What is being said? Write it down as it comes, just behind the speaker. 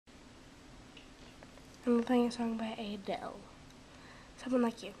I'm playing a song by Adele. Someone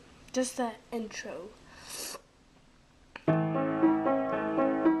Like You. Just the intro.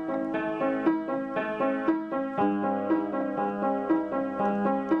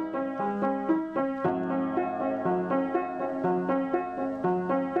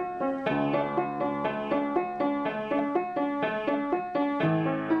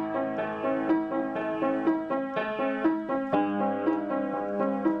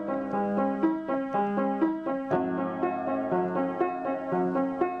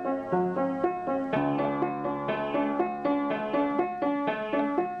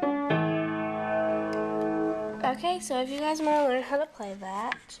 Okay, so if you guys want to learn how to play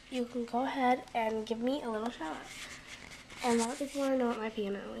that, you can go ahead and give me a little shout out. And a lot of people want to know what my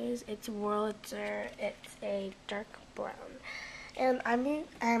piano is. It's Wurlitzer. It's a dark brown. And I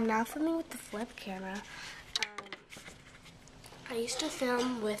am now filming with the flip camera. I used to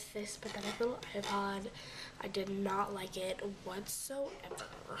film with this pathetic little iPod. I did not like it whatsoever.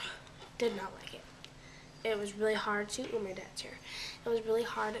 Did not like it. It was really hard to, oh, my dad's here. It was really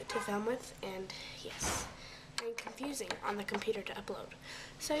hard to film with, and yes, and confusing on the computer to upload.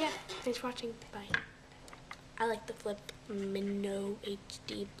 So yeah, thanks for watching. Bye. I like the Flip Mino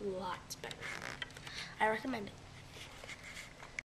HD lots better. I recommend it.